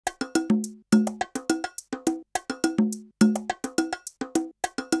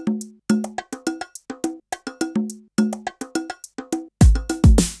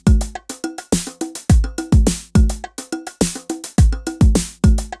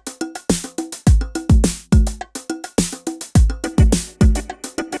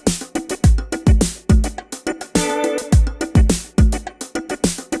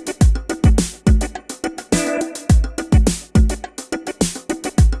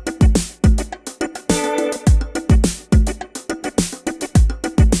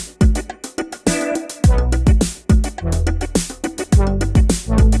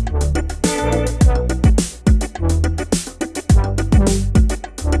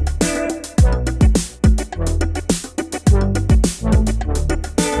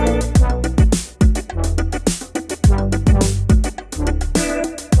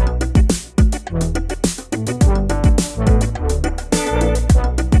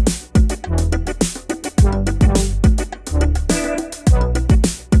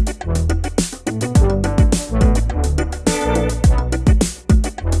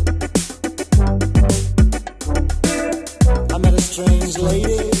strange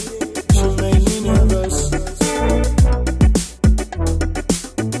lady, she made me nervous.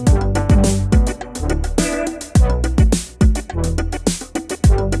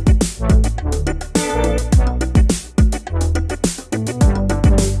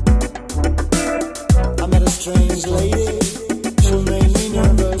 I met a strange lady, she made me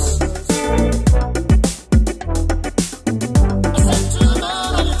nervous.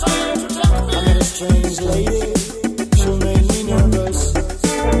 I met a strange lady, she made me nervous. I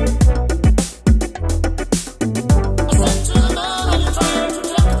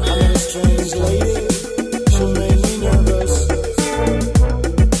met a strange lady, she made me nervous.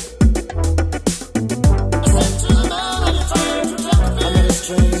 I met a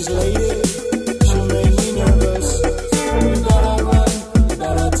strange lady, she made me nervous. You better run, you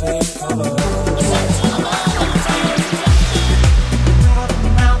better take cover.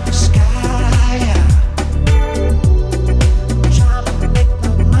 Around the sky, trying to make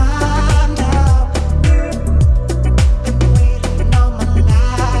my mind up. Been waiting all my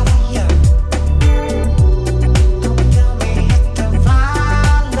life. Don't tell me it's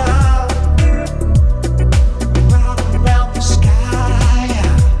divine love. Around the sky,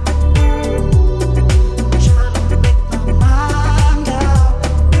 trying to make my mind up.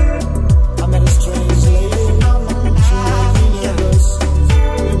 I met a strange lady, All my she made me nervous.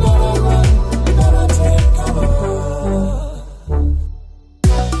 You better run, you better take cover.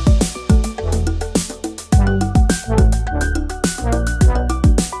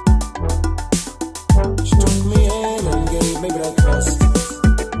 She took me in and gave me breakfast.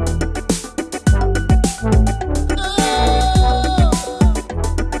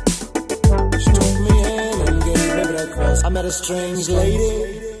 She took me in and gave me breakfast. I met a strange lady,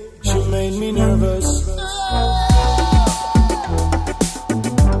 she made me nervous.